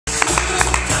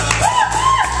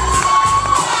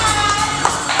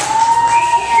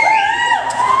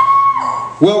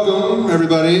Welcome,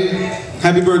 everybody.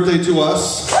 Happy birthday to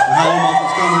us. The Howler month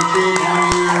is coming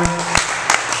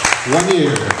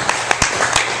true.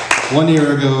 1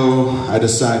 year ago, I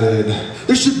decided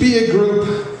there should be a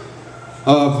group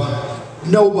of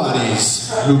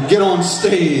nobodies who get on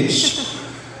stage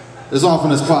as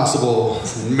often as possible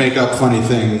and make up funny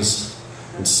things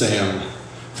and say them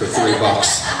for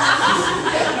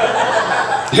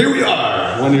 $3. Here we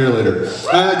are, 1 year later.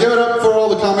 Give it up for all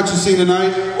the comics you've seen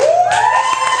tonight.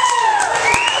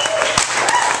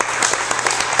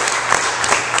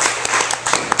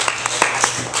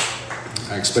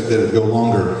 I expected it to go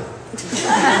longer.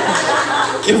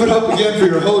 Give it up again for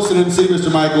your host and MC, Mr.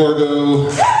 Mike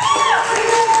Orgo.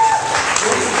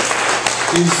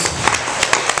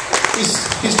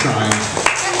 He's trying.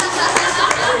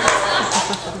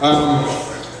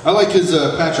 I like his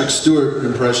Patrick Stewart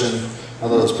impression. I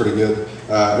thought it was pretty good.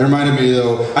 It reminded me,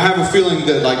 though, I have a feeling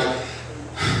that, like,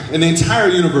 in the entire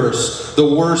universe, the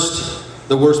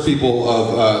worst people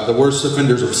of the worst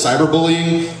offenders of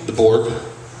cyberbullying, the Borg.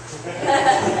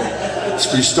 It's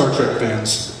for you Star Trek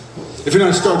fans. If you're not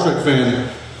a Star Trek fan,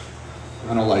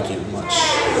 I don't like you much.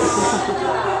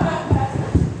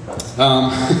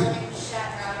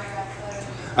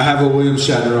 I have a William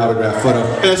Shatner autograph photo.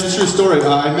 Hey, that's a true story.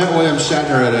 I met William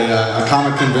Shatner at a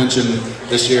comic convention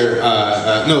this year.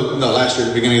 Last year, at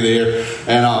the beginning of the year.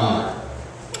 And I'm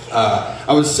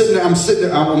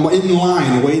in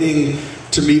line waiting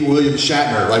to meet William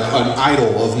Shatner, like an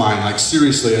idol of mine, like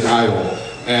seriously an idol.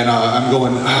 And I'm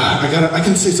going, I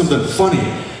can say something funny.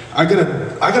 I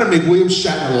gotta make William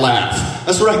Shatner laugh.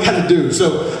 That's what I gotta do.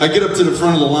 So I get up to the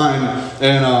front of the line,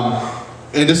 and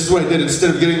this is what I did. Instead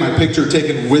of getting my picture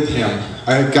taken with him,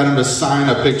 I got him to sign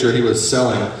a picture he was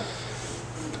selling.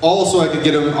 Also, I could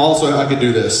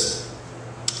do this.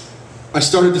 I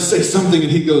started to say something, and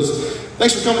he goes,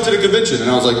 "Thanks for coming to the convention." And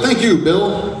I was like, "Thank you,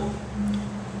 Bill."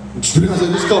 I just realized I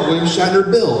just called William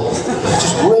Shatner Bill. It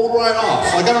just rolled right off.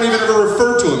 Like, I don't even ever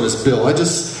refer to him as Bill. I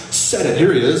just said it.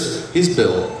 Here he is. He's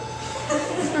Bill.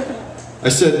 I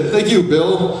said, "Thank you,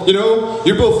 Bill. You know,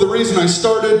 you're both the reason I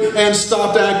started and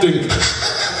stopped acting."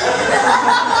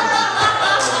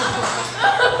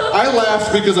 I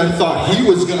laughed because I thought he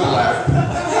was going to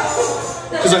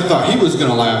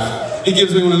laugh. He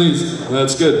gives me one of these.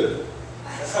 That's good.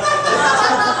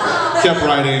 Kept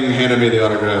writing, handed me the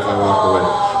autograph. I walked away.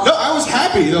 No, I was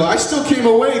happy, though. I still came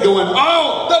away going,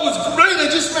 "Oh, that was great. I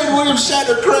just made William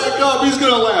Shatner crack up. He's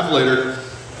going to laugh later."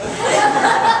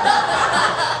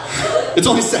 It's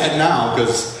only sad now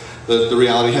because the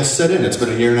reality has set in. It's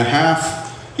been 1.5 years.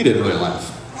 He didn't really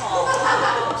laugh.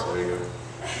 So there you go.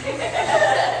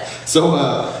 So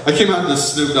I came out to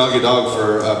Snoop Doggy Dogg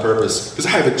for a purpose because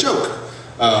I have a joke.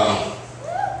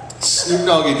 Snoop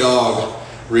Doggy Dogg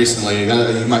recently, you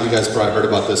guys probably heard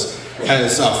about this,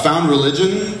 has found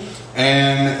religion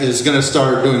and is going to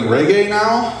start doing reggae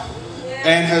now,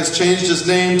 and has changed his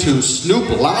name to Snoop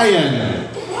Lion.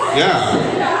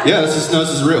 Yeah, this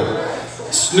is real.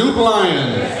 Snoop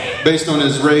Lion, based on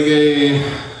his reggae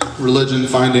religion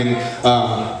finding.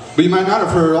 But you might not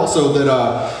have heard also that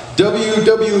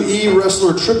WWE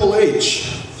wrestler Triple H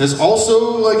has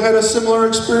also had a similar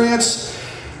experience.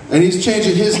 And he's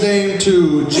changing his name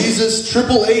to Jesus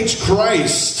Triple H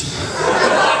Christ.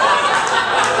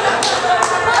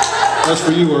 That's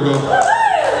for you, Orgo.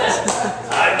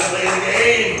 I can play the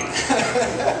game.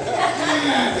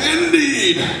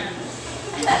 Indeed.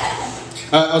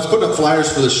 I was putting up flyers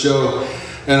for the show,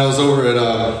 and I was over at,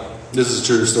 this is a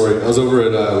true story, I was over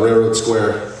at Railroad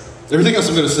Square. Everything else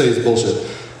I'm going to say is bullshit,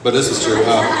 but this is true.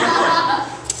 I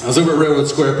was over at Railroad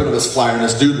Square putting up this flyer, and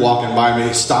this dude walking by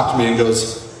me stopped me and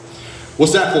goes,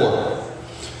 "What's that for?"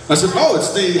 I said, "Oh,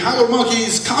 it's the Howler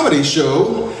Monkeys comedy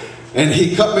show." And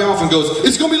he cut me off and goes,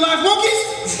 "It's gonna be live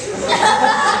monkeys?"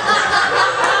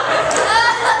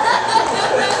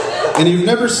 And you've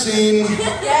never seen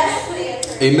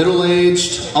a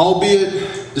middle-aged,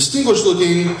 albeit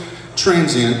distinguished-looking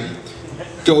transient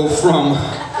go from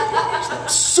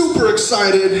super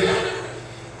excited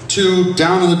to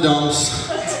down in the dumps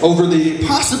over the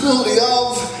possibility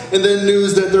of, and then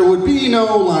news that there would be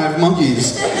no live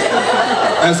monkeys.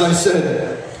 As I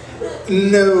said,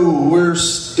 no, we're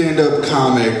stand-up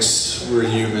comics, we're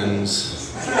humans.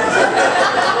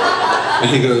 And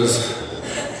he goes,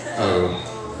 "Oh."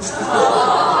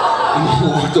 And he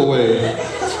walked away.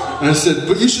 And I said,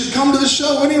 "But you should come to the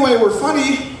show anyway, we're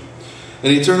funny."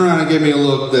 And he turned around and gave me a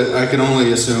look that I can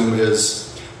only assume is,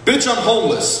 "Bitch, I'm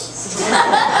homeless."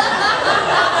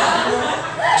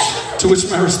 To which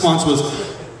my response was,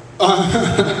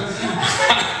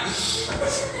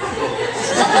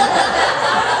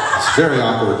 It's very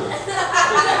awkward.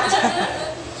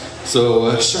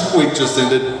 So Shark Week just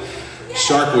ended.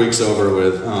 Shark Week's over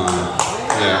with.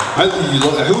 Yeah.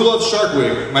 Who loves Shark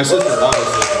Week? My sister,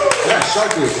 obviously. Yeah,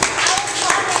 Shark Week.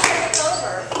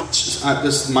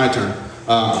 This is my turn.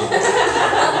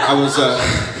 I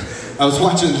was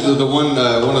watching it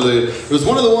was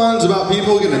one of the ones about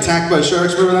people getting attacked by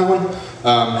sharks. Remember that one?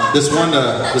 This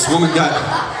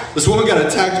woman got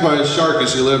attacked by a shark, and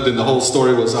she lived. And the whole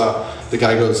story was the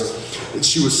guy goes,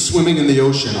 she was swimming in the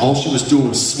ocean. All she was doing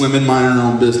was swimming, minding her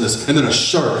own business. And then a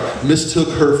shark mistook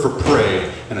her for prey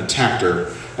and attacked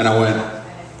her. And I went,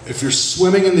 if you're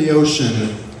swimming in the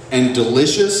ocean and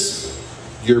delicious,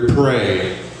 you're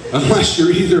prey. Unless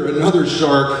you're either another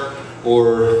shark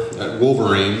or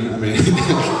Wolverine. I mean,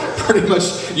 pretty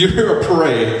much you're a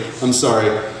prey. I'm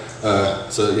sorry.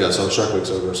 So Shark Week's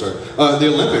over. Sorry. The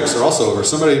Olympics are also over.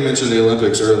 Somebody mentioned the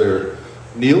Olympics earlier.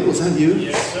 Neil, was that you?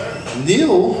 Yes, sir.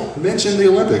 Neil mentioned the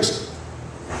Olympics.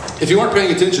 If you weren't paying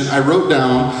attention, I wrote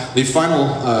down the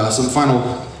some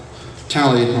final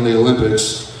tally on the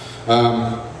Olympics.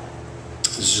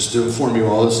 This is just to inform you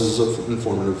all. This is an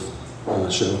informative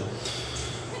show.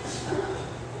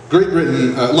 Great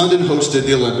Britain, London hosted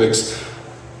the Olympics,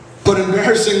 but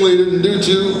embarrassingly didn't do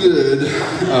too good.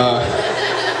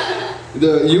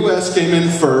 The U.S. came in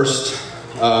first.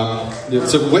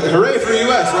 So hooray for the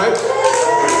U.S., right?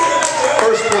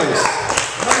 First place.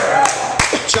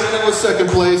 China was second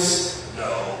place.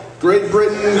 Great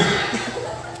Britain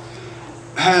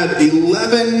had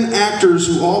 11 actors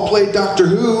who all played Doctor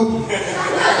Who.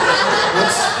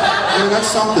 That's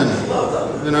something,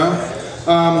 you know?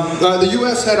 The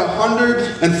U.S. had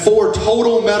 104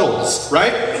 total medals,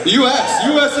 right? The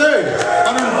USA,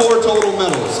 104 total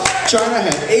medals. China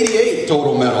had 88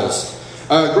 total medals.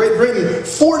 Great Britain,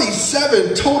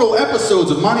 47 total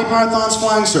episodes of Monty Python's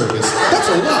Flying Circus. That's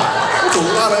a lot. That's a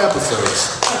lot of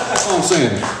episodes. That's all I'm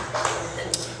saying.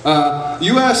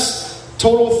 U.S.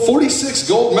 total 46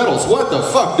 gold medals. What the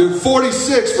fuck, dude?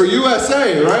 46 for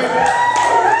USA, right?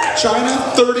 China,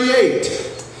 38.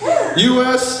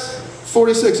 U.S.,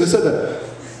 46, I said that.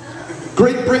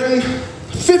 Great Britain,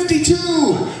 52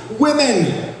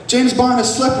 women. James Bond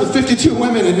has slept with 52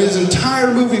 women in his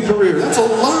entire movie career. That's a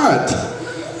lot.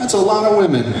 That's a lot of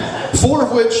women. 4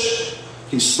 of which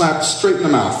he slapped straight in the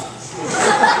mouth.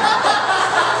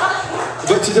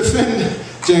 But to defend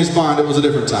James Bond, it was a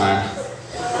different time.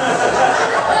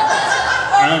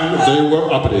 And they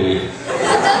were uppity.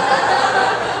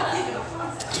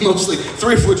 Mostly,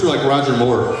 3 of which were like Roger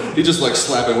Moore. He just like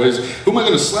slapping ways. Who am I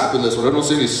going to slap in this one? I don't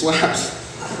see any slaps.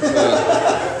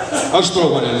 I'll just throw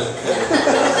one in.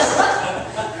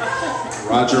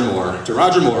 Roger Moore. To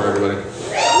Roger Moore, everybody.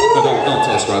 No, don't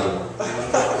tell us Roger Moore.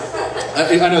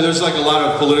 I know there's like a lot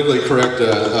of politically correct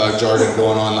jargon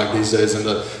going on like these days in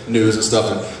the news and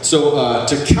stuff. And so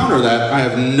to counter that, I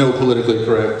have no politically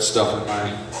correct stuff in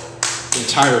my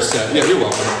entire set. Yeah, you're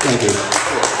welcome. Thank you.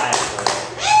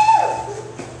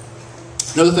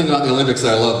 Another thing about the Olympics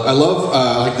that I love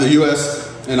like the U.S.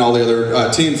 and all the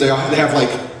other teams, they have like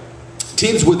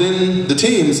teams within the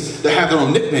teams that have their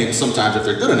own nicknames sometimes if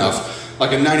they're good enough.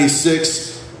 Like in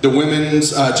 '96, the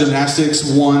women's gymnastics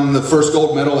won the first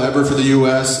gold medal ever for the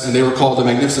U.S. and they were called the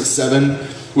Magnificent Seven,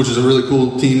 which is a really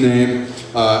cool team name.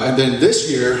 And then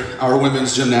this year, our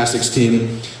women's gymnastics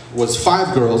team was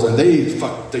 5 girls and they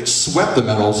swept the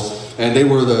medals. And they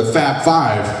were the Fab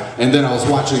Five. And then I was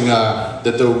watching that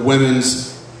the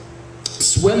women's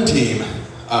swim team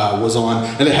was on.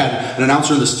 And they had an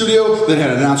announcer in the studio. They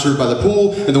had an announcer by the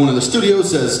pool. And the one in the studio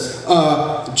says,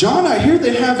 John, I hear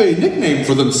they have a nickname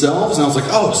for themselves. And I was like,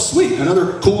 oh, sweet.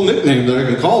 Another cool nickname that I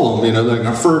can call them. You know, that I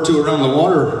can refer to around the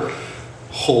water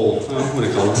hole. What do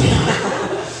you call it?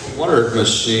 Water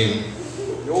machine.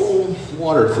 The old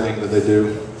water thing that they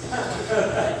do.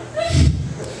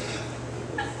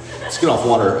 Let's get off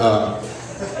water.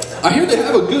 I hear they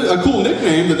have a cool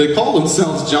nickname that they call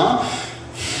themselves, John.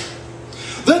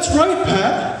 That's right,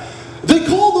 Pat. They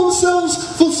call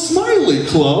themselves the Smiley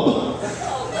Club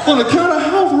on account of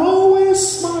how we're always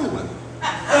smiling.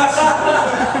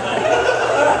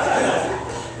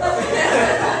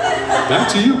 Back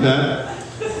to you, Pat.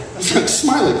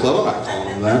 Smiley Club, I'm not calling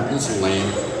them that. That's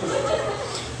lame.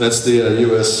 That's the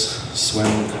U.S.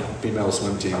 female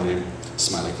swim team name,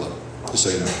 Smiley Club. Just so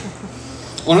you know.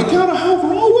 On account of how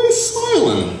we're always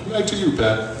smiling. Back to you,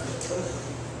 Pat.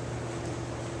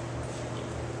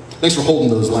 Thanks for holding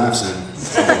those laughs in.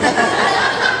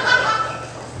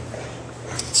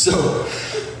 So,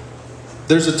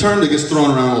 there's a term that gets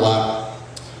thrown around a lot.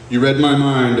 You read my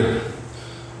mind.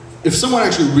 If someone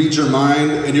actually reads your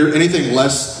mind and you're anything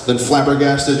less than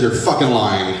flabbergasted, you're fucking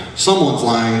lying. Someone's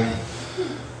lying.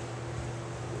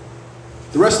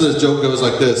 The rest of this joke goes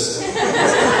like this.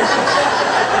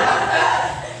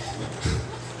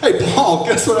 Hey, Paul,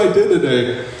 guess what I did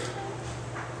today?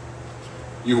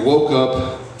 You woke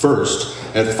up first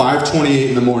at 5:28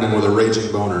 in the morning with a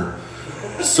raging boner.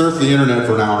 Surfed the internet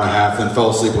for an hour and a half, then fell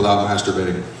asleep without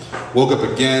masturbating. Woke up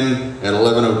again at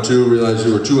 11:02, realized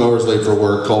you were 2 hours late for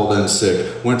work, called in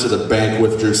sick. Went to the bank,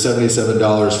 withdrew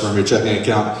 $77 from your checking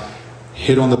account,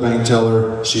 hit on the bank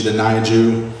teller, she denied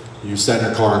you. You sat in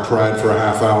your car and cried for a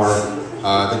half hour.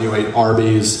 Then you ate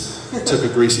Arby's, took a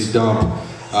greasy dump,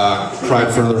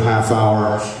 cried for another half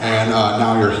hour, and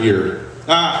now you're here.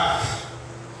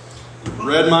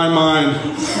 Read my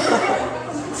mind.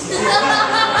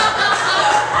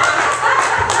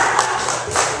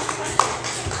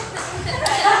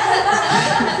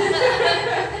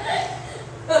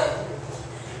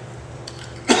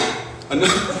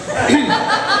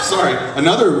 Sorry,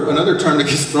 another term that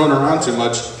gets thrown around too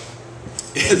much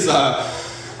is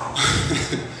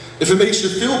if it makes you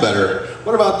feel better.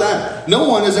 What about that? No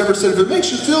one has ever said if it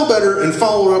makes you feel better and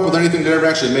follow up with anything that ever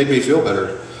actually made me feel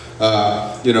better.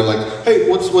 You know, like, hey,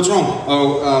 what's wrong?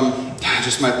 Oh,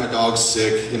 just my dog's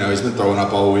sick. You know, he's been throwing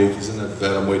up all week. He's in the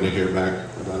vet. I'm waiting to hear back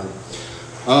about him.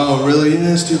 Oh, really?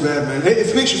 Yeah, it's too bad, man. Hey, if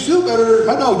it makes you feel better,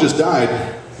 my dog just died.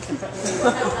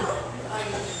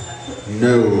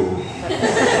 No.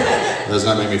 Does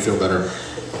not make me feel better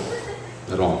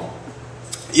at all.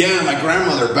 Yeah, my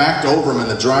grandmother backed over him in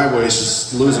the driveway.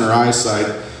 She's losing her eyesight.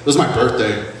 It was my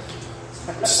birthday.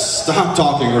 Stop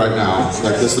talking right now.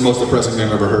 Like, this is the most depressing thing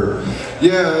I've ever heard.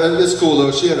 Yeah, it's cool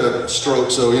though. She had a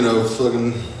stroke, so, you know,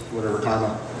 fucking whatever,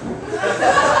 karma.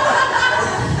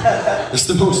 It's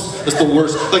the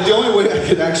worst. Like, the only way I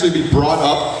could actually be brought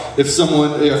up if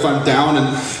I'm down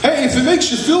and, hey, if it makes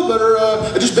you feel better,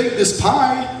 I just baked this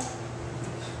pie.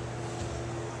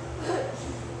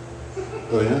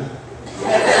 Oh, yeah?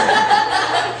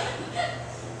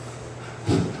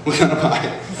 What kind of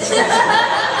pie?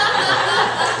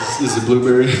 Is it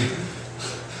blueberry?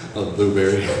 Oh,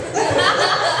 blueberry.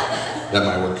 That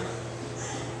might work.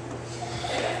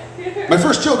 My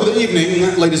first joke of the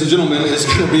evening, ladies and gentlemen, is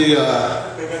going to be,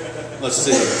 let's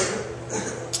see.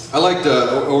 I liked,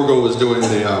 Orgo was doing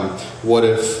the, what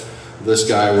if this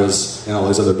guy was in all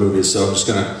these other movies, so I'm just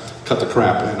going to cut the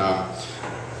crap. And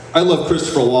I love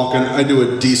Christopher Walken. I do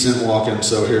a decent Walken,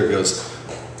 so here it goes.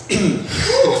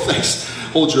 Thanks.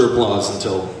 Hold your applause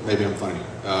until maybe I'm funny.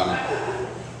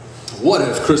 What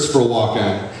if Christopher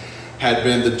Walken had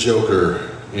been the Joker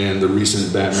in the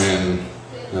recent Batman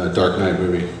Dark Knight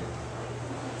movie?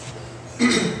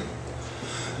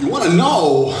 You want to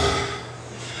know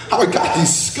how I got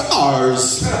these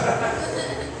scars?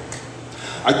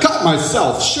 I cut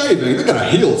myself shaving. They're gonna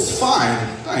heal. It's fine.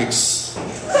 Thanks.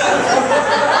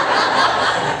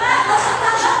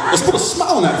 Let's put a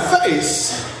smile on that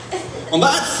face. On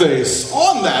that face.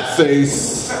 On that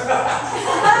face. I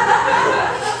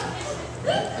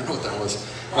know what that was.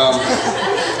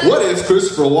 What if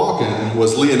Christopher Walken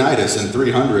was Leonidas in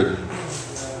 300?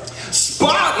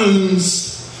 Spartans!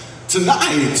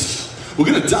 Tonight, we're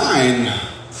gonna dine.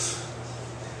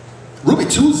 Ruby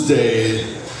Tuesday.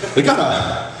 They got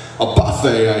a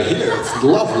buffet, I hear. It's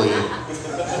lovely.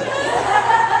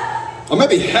 Or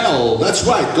maybe hell. That's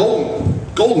right.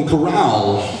 Golden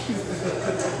Corral.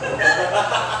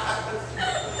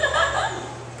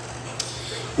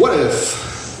 What if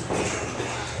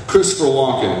Christopher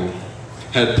Walken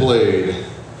had played,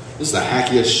 this is the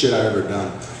hackiest shit I've ever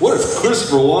done. What if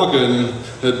Christopher Walken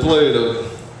had played a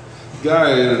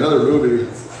guy in another movie?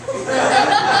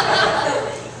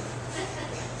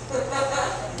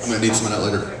 I'm gonna need some of that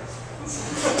later.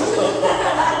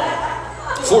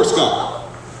 Forrest Gump.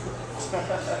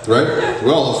 Right?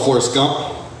 We all love Forrest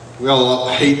Gump. We all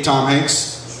hate Tom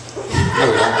Hanks. There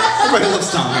we go. Everybody loves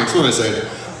Tom Hanks. What am I saying?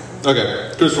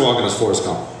 Okay, Christopher Walken is Forrest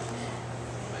Gump.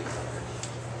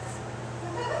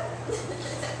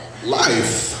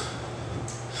 Life.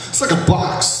 It's like a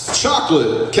box.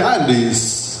 Chocolate,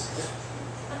 candies.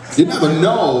 You never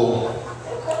know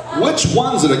which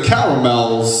ones are the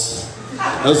caramels.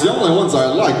 Those are the only ones I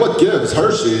like. What gives?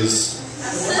 Hershey's.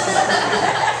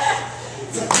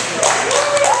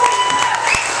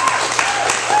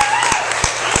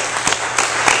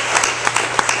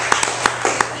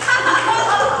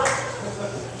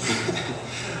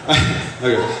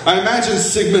 Okay. I imagine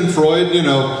Sigmund Freud, you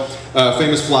know,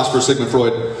 famous philosopher Sigmund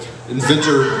Freud,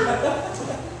 inventor.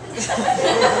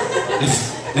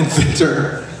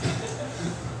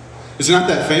 Is he not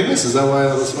that famous? Is that why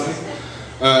that was funny?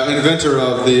 Inventor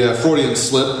of the Freudian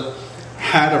slip,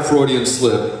 had a Freudian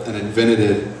slip and invented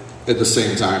it at the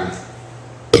same time.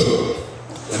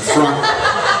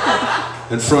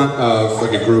 in front of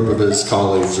like a group of his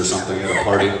colleagues or something at a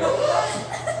party.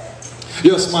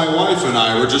 Yes, my wife and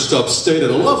I were just upstate at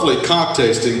a lovely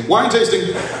wine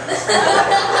tasting.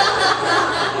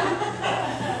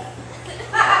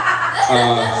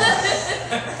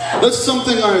 That's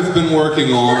something I've been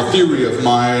working on, a theory of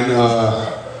mine.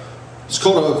 It's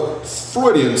called a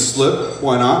Freudian slip,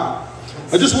 why not?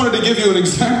 I just wanted to give you an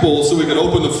example so we could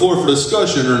open the floor for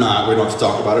discussion or not. We don't have to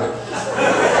talk about it.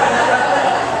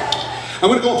 I'm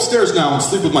going to go upstairs now and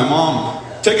sleep with my mom.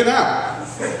 Take a nap.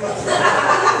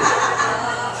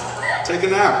 Take a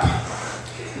nap.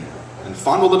 And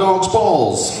fondle the dog's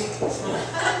balls.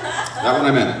 That one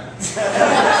I meant.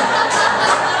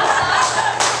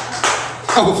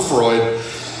 Oh, Freud.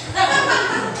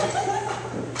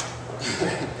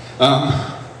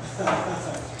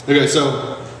 Okay,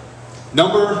 so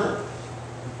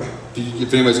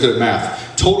if anybody's good at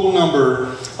math, total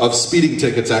number of speeding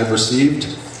tickets I've received,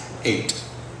 8.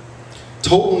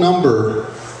 Total number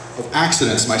of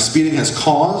accidents my speeding has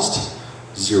caused,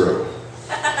 0.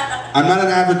 I'm not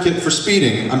an advocate for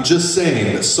speeding. I'm just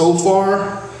saying that so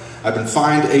far I've been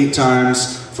fined 8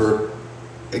 times for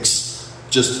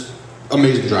just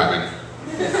amazing driving.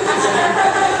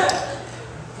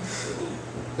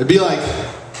 It'd be like,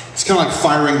 it's kind of like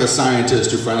firing the scientist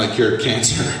who finally cured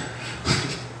cancer.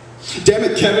 Damn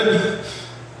it, Kevin.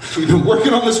 We've been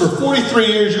working on this for 43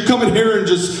 years. You come in here and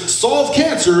just solve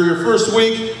cancer your first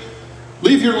week.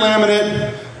 Leave your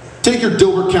laminate. Take your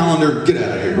Dilbert calendar. Get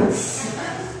out of here.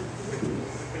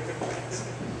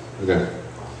 Okay.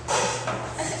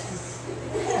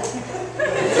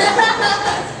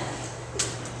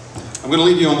 I'm going to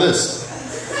leave you on this.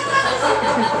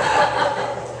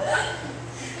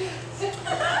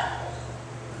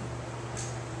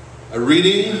 A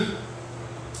reading,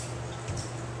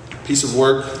 piece of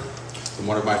work from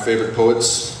one of my favorite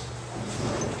poets,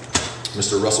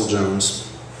 Mr. Russell Jones,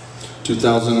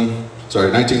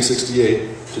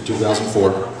 1968 to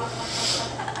 2004.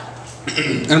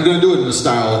 And I'm going to do it in the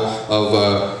style of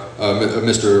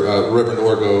Mr. Reverend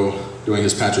Orgo doing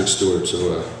his Patrick Stewart.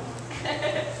 So,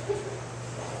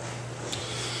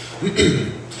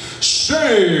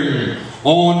 shame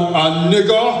on a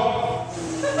nigger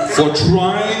for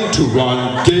trying to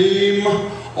run game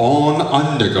on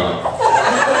a nigger.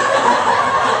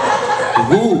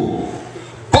 Woo!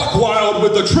 Buck wild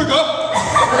with the trigger.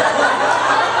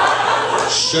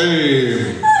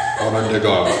 Shame on a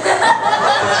nigger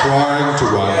for trying to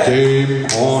run game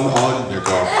on a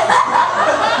nigger.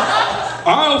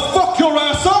 I'll fuck your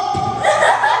ass up!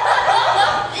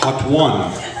 Hot 1,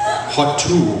 hot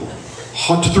 2,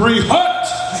 hot 3, hot!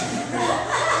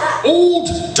 Old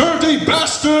dirty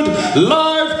bastard,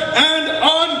 live and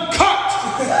uncut!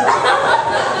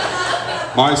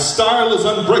 My style is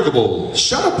unbreakable,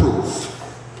 shatterproof.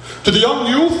 To the young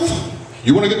youth,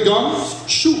 you want to get guns?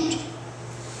 Shoot.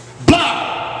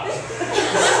 Blah!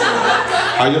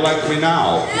 How you like me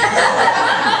now?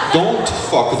 Don't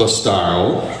fuck the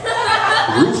style.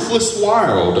 Ruthless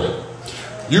wild.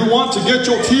 You want to get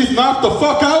your teeth knocked the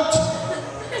fuck out?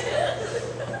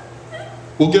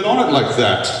 We'll get on it like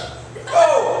that.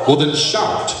 Well then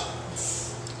shout.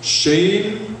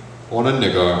 Shame on a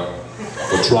nigger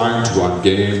for trying to run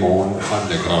game on a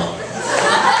nigger.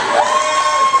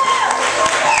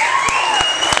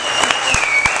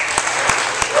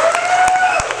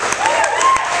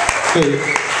 Hey,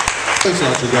 thanks a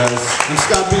lot, you guys. I'm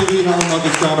Scott Peavy,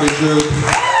 Howler Comedy Troupe.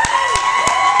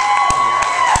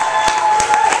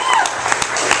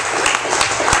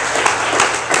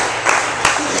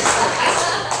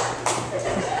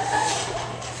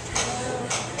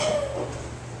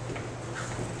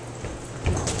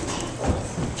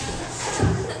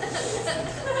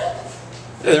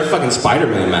 Hey, they're fucking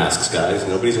Spider-Man masks, guys.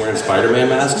 Nobody's wearing Spider-Man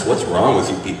masks? What's wrong with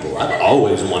you people? I've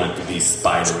always wanted to be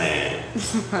Spider-Man.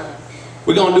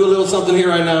 We're gonna do a little something here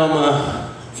right now.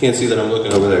 Can't see that I'm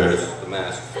looking over there. The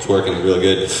mask, it's working real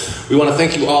good. We want to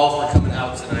thank you all for coming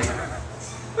out tonight.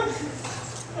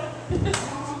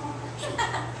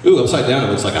 Ooh, upside down it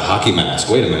looks like a hockey mask.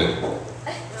 Wait a minute.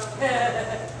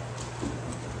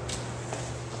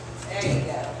 There you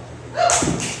go.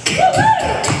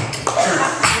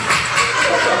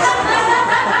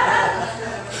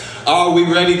 Are we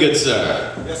ready, good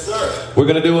sir? Yes, sir. We're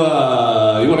gonna do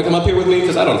you wanna come up here with me?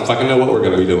 Because I don't fucking know what we're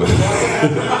gonna be doing.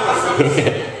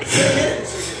 Okay.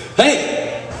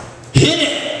 Hey! Hit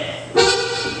it!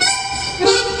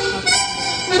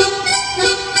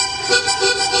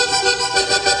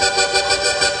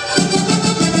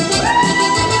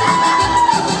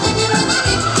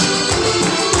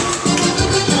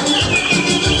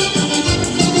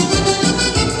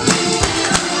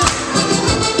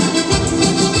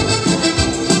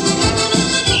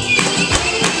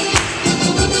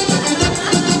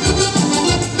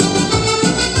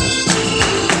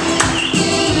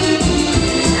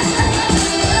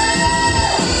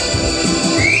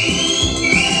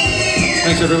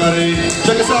 Thanks, everybody.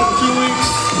 Check us out in 2 weeks.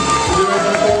 We'll be right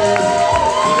back there.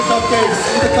 Eat the cupcakes.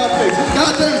 Eat the cupcakes. Eat the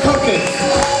goddamn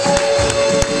cupcakes.